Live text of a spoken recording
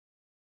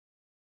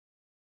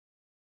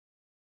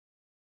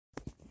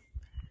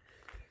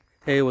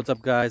Hey, what's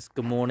up, guys?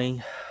 Good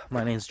morning.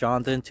 My name is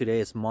Jonathan.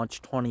 Today is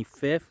March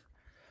 25th.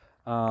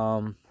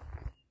 Um,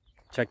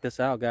 Check this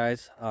out,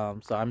 guys.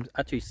 So I'm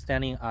actually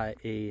standing at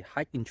a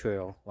hiking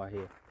trail right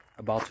here,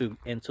 about to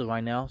enter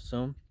right now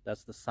soon.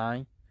 That's the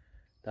sign.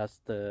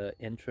 That's the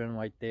entrance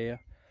right there.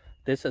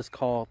 This is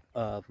called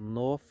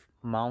North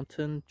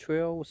Mountain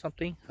Trail or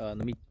something. Let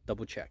me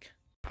double check.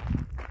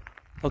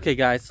 Okay,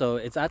 guys, so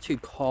it's actually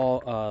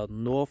called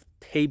North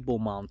Table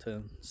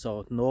Mountain.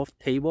 So North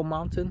Table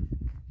Mountain,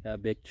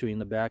 that big tree in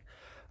the back.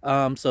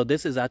 So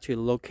this is actually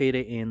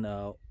located in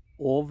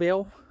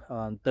Orville,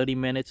 30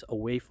 minutes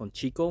away from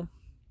Chico.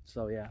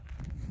 So yeah,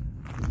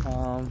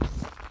 um,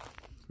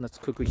 let's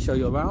quickly show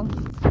you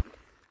around.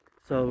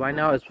 So right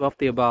now it's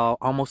roughly about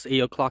almost 8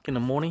 o'clock in the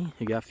morning.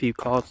 You got a few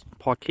cars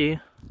parked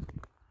here,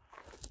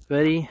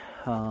 ready.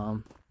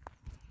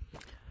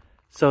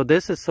 So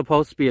this is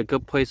supposed to be a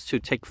good place to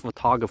take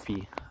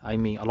photography. I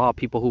mean, a lot of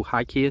people who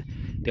hike here,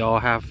 they all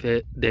have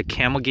their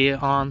camera gear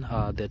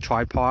on, their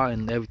tripod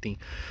and everything.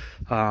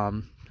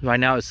 Right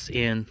now it's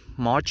in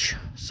March,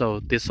 so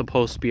there's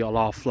supposed to be a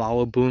lot of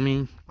flower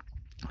blooming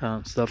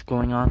stuff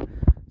going on.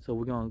 So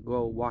we're gonna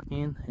go walk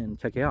in and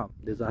check it out.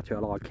 There's actually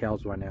a lot of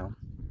cows right now,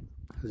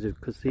 as you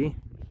can see.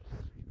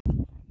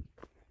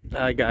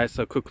 Alright guys,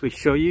 so quickly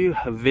show you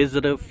a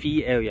visitor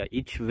fee area.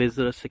 Each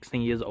visitor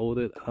 16 years old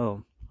at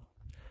home.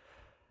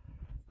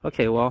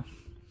 Okay, well,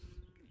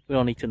 we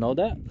don't need to know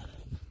that,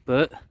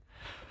 but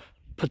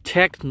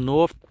protect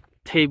North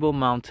Table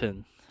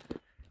Mountain.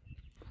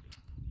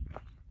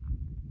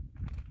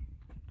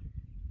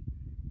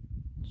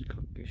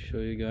 Just show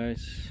you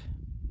guys.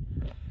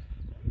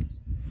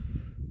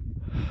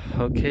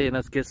 Okay,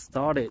 let's get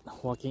started.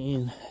 Walking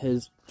in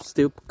is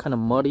still kind of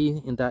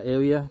muddy in that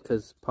area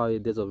because probably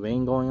there's a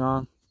rain going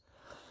on.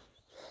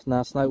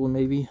 Last night,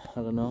 maybe, I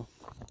don't know.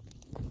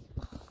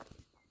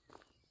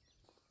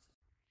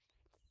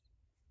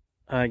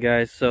 Alright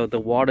guys, so the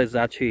water is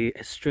actually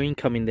a stream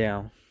coming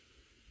down.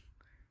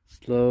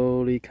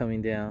 Slowly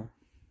coming down.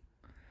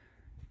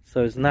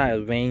 So it's not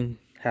a rain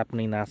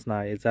happening last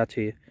night. It's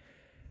actually...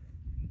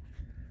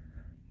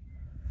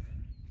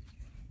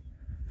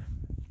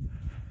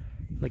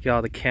 Look at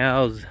all the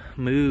cows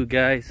moo,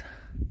 guys.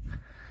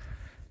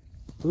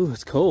 Ooh,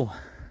 it's cold.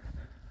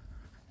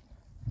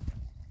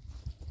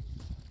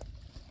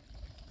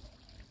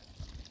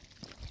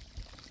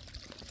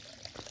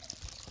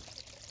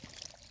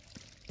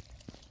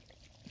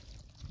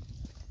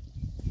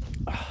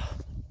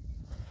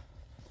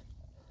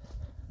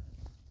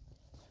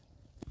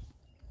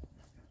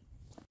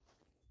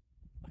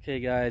 Okay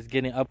guys,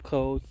 getting up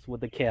close with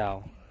the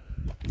cow.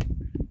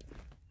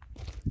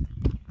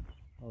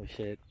 Oh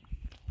shit,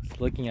 it's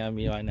looking at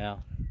me right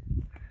now.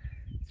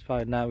 It's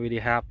probably not really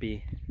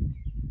happy.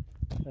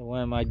 What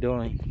am I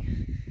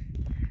doing?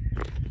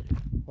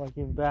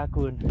 Walking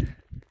backward,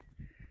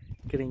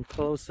 getting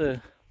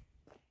closer.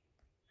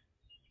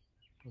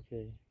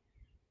 Okay,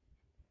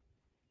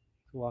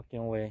 it's walking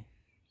away.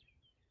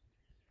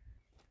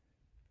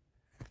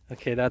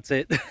 Okay, that's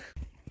it.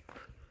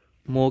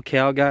 More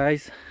cow,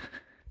 guys.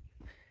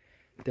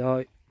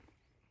 They're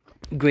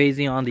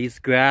grazing on these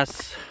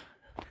grass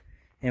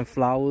and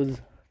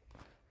flowers.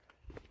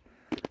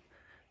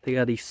 They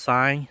got these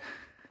signs.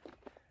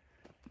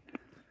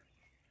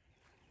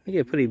 They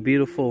get pretty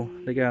beautiful.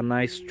 They got a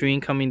nice stream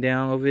coming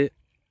down of it.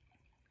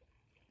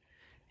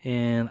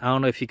 And I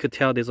don't know if you could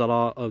tell, there's a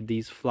lot of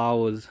these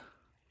flowers.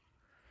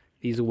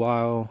 These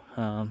wild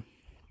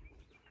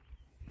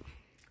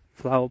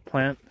flower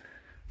plant.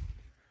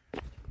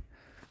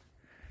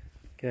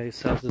 Got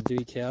yourself a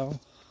 3 cow.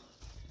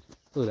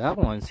 Oh, that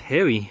one's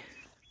hairy.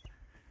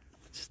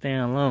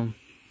 Stand alone.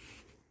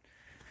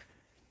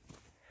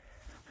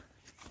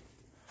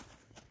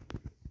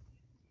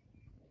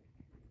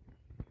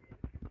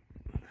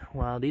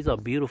 Wow, these are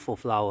beautiful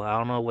flowers. I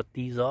don't know what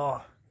these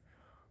are.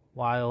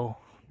 Wild,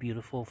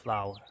 beautiful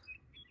flower.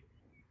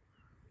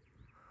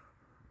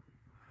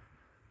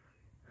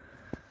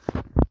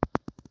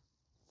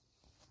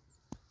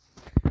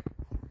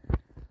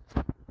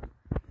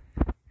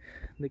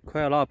 There's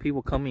quite a lot of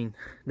people coming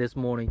this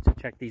morning to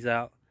check these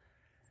out.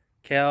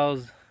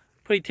 Cows,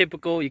 pretty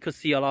typical. You could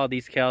see a lot of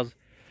these cows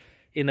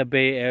in the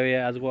Bay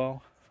Area as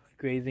well,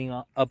 grazing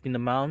up in the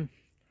mountain.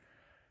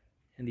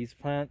 And these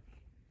plants.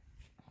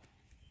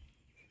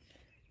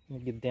 Let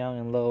me get down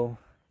and low.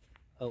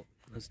 Oh,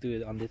 let's do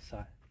it on this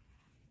side.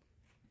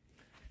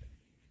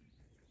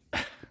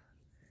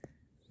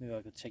 Maybe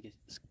I could check it.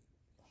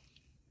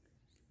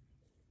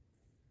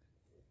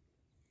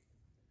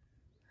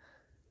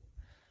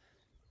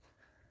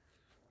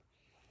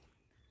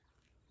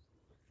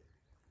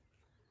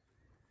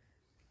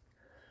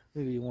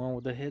 Maybe one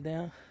with the head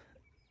down.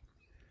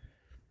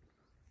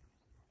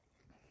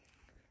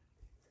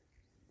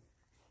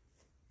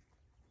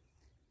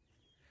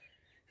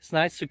 It's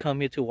nice to come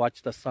here to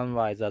watch the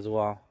sunrise as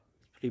well.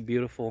 It's pretty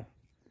beautiful.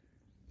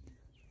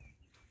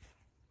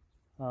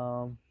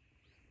 So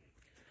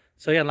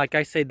yeah, like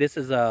I said, this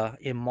is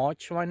in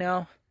March right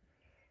now.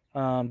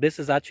 This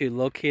is actually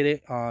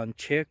located on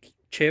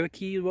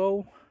Cherokee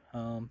Road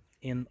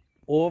in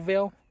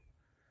Orville,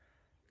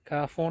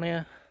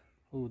 California.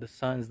 Ooh, the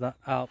sun's not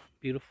out.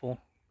 Beautiful.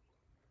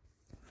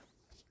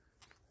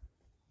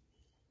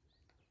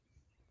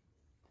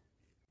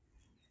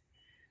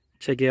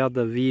 Check out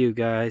the view,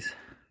 guys.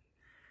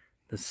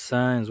 The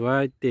sun's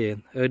right there.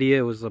 Earlier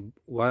it was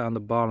right on the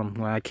bottom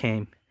when I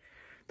came.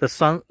 The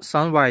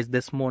sunrise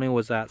this morning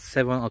was at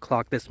 7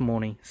 o'clock this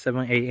morning,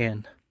 7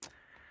 a.m.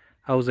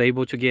 I was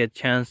able to get a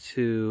chance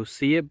to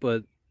see it,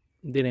 but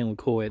didn't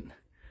record it.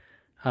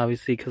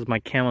 Obviously, because my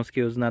camera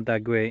skill is not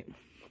that great.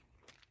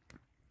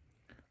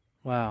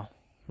 Wow,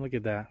 look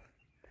at that.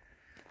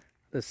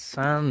 The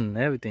sun and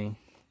everything.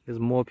 There's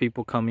more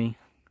people coming.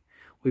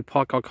 We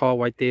park our car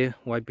right there,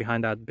 right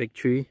behind that big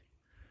tree.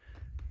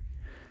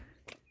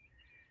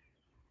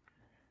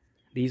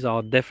 These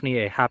are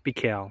definitely a happy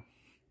cow.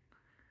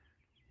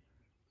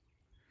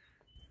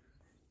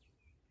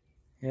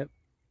 Yep.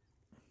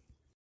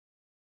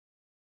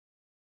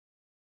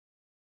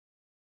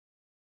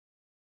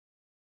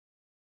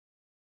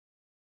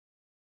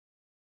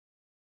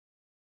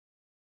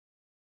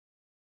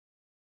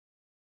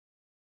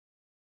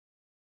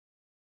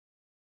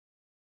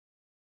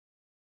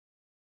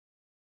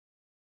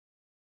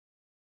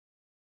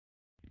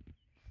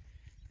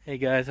 Hey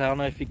guys, I don't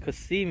know if you could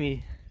see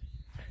me.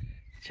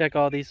 Check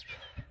all these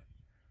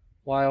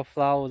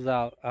wildflowers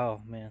out. Oh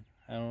man,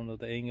 I don't know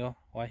the angle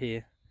right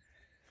here.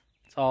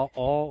 It's all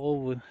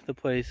over the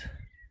place.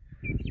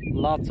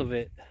 Lots of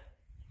it.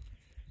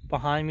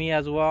 Behind me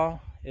as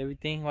well.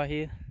 Everything right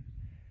here.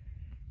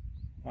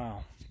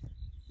 Wow.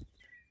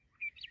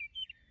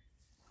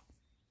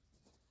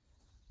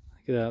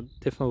 Look at that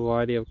different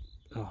variety of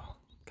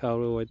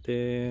color right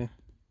there.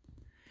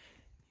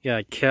 You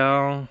got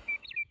cow.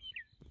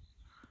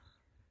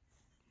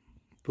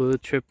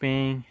 Bird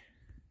tripping.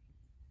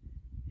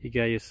 You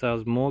got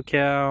yourselves more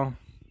cow.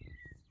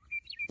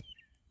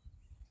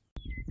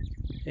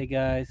 Hey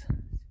guys,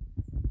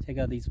 check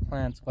out these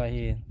plants right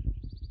here.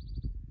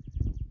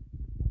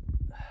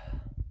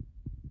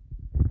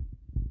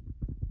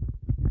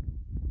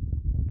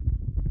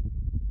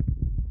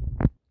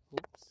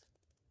 Oops.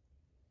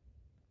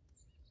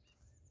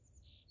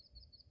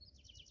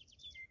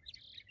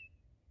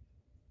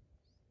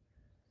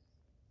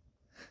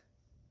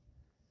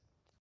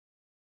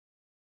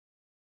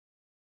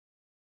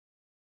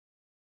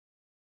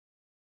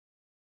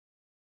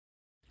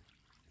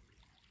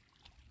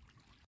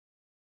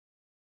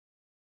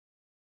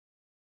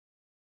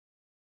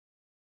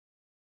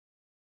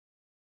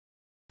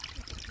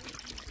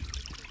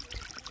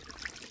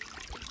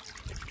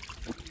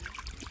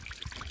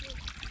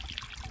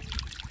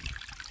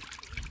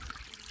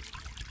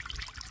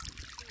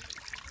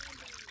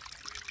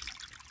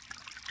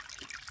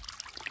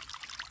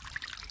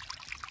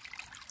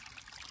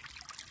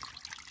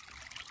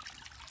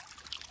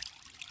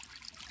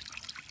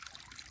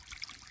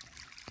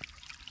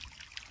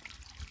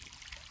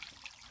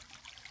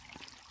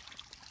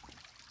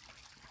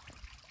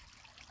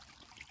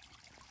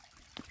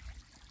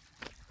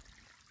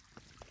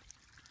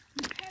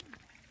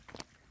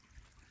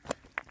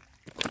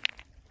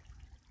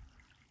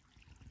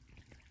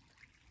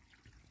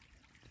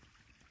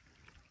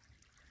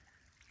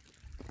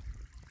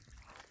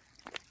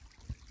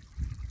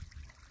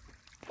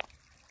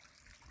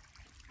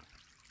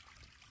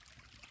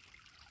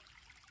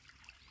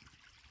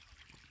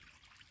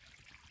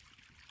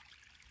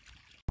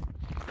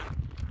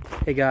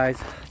 Hey guys,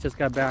 just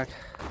got back,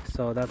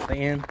 so that's the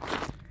end.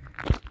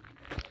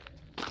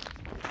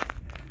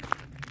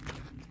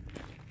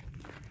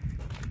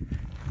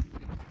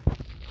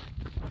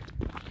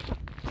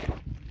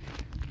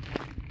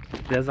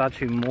 There's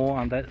actually more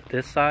on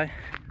this side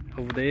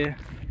over there.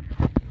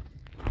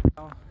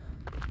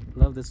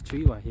 Love this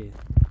tree right here.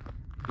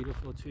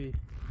 Beautiful tree.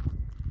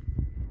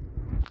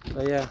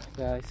 So yeah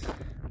guys,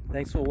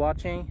 thanks for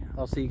watching.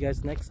 I'll see you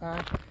guys next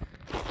time.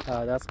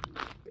 That's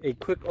a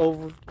quick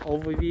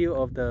overview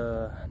of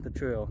the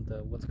trail, the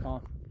what's it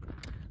called,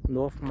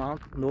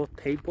 North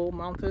Table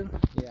Mountain.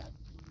 Yeah,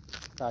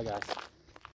 bye guys.